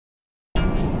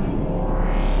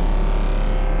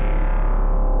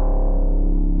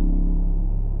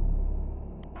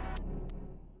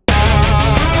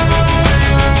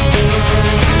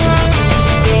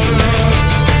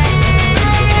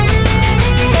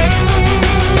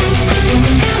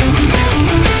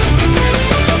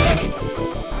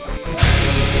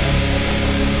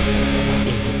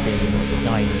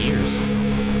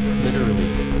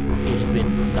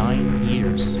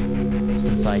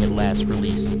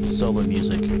with solo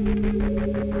music.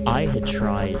 I had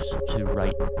tried to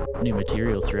write new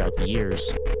material throughout the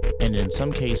years, and in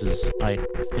some cases I'd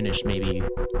finish maybe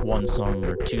one song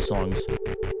or two songs,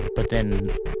 but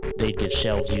then they'd get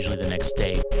shelved usually the next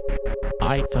day.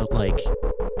 I felt like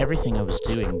everything I was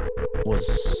doing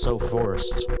was so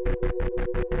forced.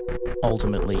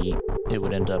 Ultimately, it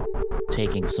would end up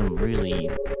taking some really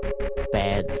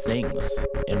bad things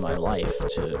in my life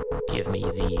to give me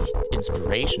the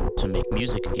inspiration to make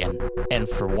music again. And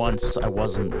for once, I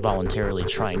wasn't voluntarily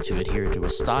trying to adhere to a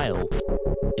style,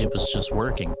 it was just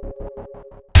working.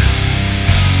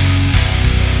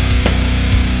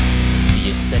 The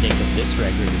aesthetic of this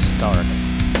record is dark.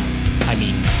 I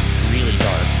mean, really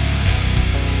dark.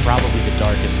 Probably the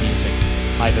darkest music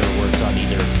I've ever worked on,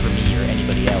 either for me or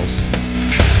anybody else.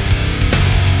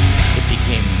 It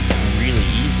became really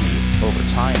easy over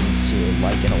time to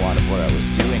liken a lot of what I was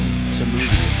doing to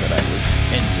movies that I was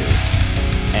into.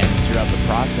 And throughout the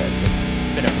process, it's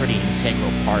been a pretty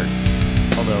integral part.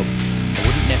 Although, I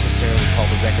wouldn't necessarily call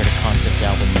the record a concept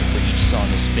album where each song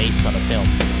is based on a film.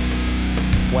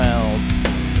 Well,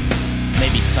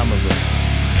 maybe some of them.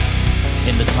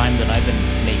 In the time that I've been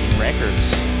making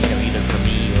records, either for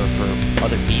me or for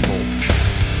other people,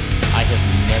 I have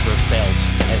never felt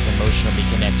as emotionally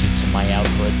connected to my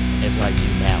output as I do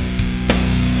now.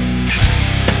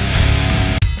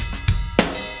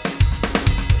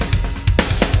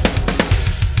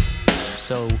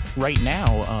 So right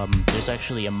now, there's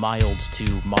actually a mild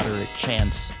to moderate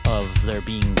chance of there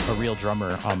being a real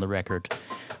drummer on the record,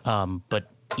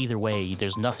 but either way,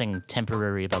 there's nothing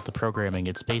temporary about the programming.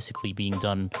 It's basically being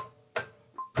done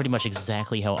pretty much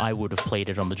exactly how I would have played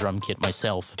it on the drum kit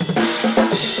myself.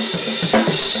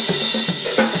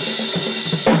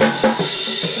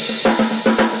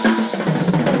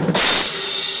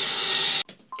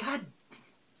 God,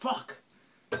 fuck.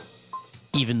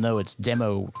 Even though it's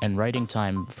demo and writing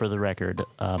time for the record,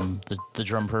 the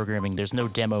drum programming, there's no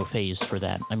demo phase for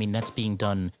that. I mean, that's being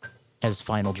done as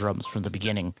final drums from the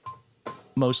beginning.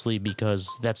 Mostly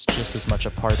because that's just as much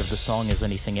a part of the song as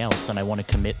anything else, and I want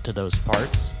to commit to those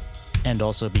parts. And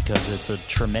also because it's a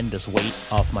tremendous weight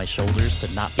off my shoulders to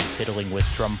not be fiddling with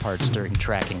drum parts during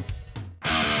tracking.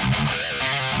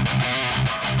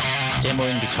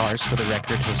 Demoing guitars for the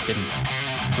record has been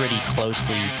pretty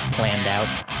closely planned out.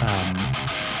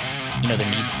 There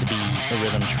needs to be a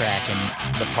rhythm track,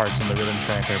 and the parts in the rhythm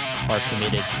track are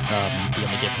committed. The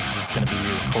only difference is it's going to be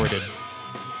re-recorded.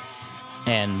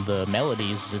 And the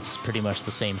melodies, it's pretty much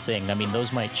the same thing. I mean,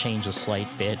 those might change a slight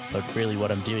bit, but really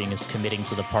what I'm doing is committing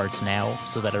to the parts now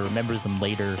so that I remember them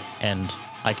later and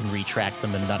I can retrack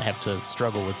them and not have to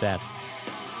struggle with that.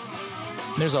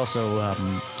 There's also,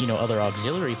 other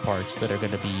auxiliary parts that are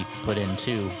going to be put in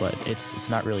too, but it's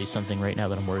not really something right now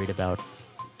that I'm worried about.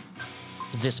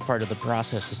 This part of the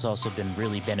process has also been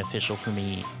really beneficial for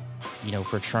me,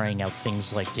 for trying out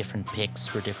things like different picks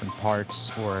for different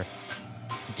parts, or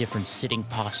different sitting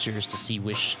postures to see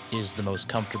which is the most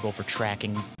comfortable for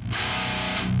tracking.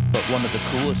 But one of the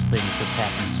coolest things that's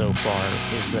happened so far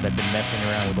is that I've been messing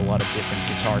around with a lot of different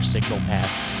guitar signal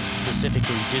paths,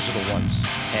 specifically digital ones,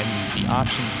 and the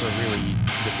options are really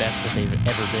the best that they've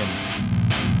ever been.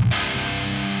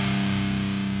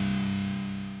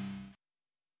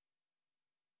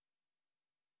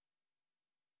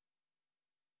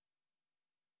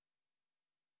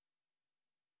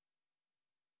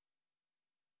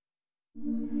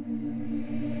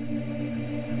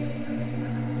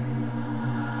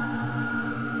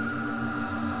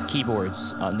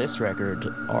 Keyboards on this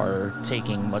record are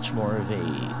taking much more of a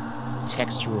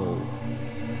textural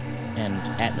and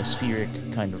atmospheric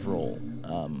kind of role.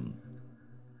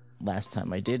 Last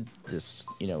time I did this,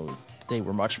 they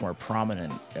were much more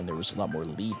prominent and there was a lot more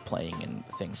lead playing and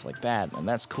things like that, and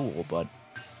that's cool, but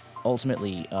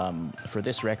ultimately, for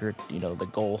this record, the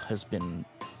goal has been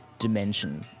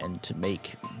dimension and to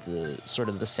make the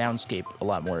soundscape a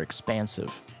lot more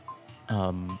expansive.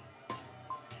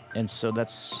 And so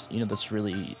that's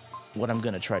really what I'm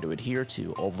going to try to adhere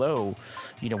to. Although,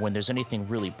 when there's anything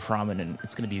really prominent,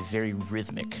 it's going to be very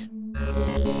rhythmic.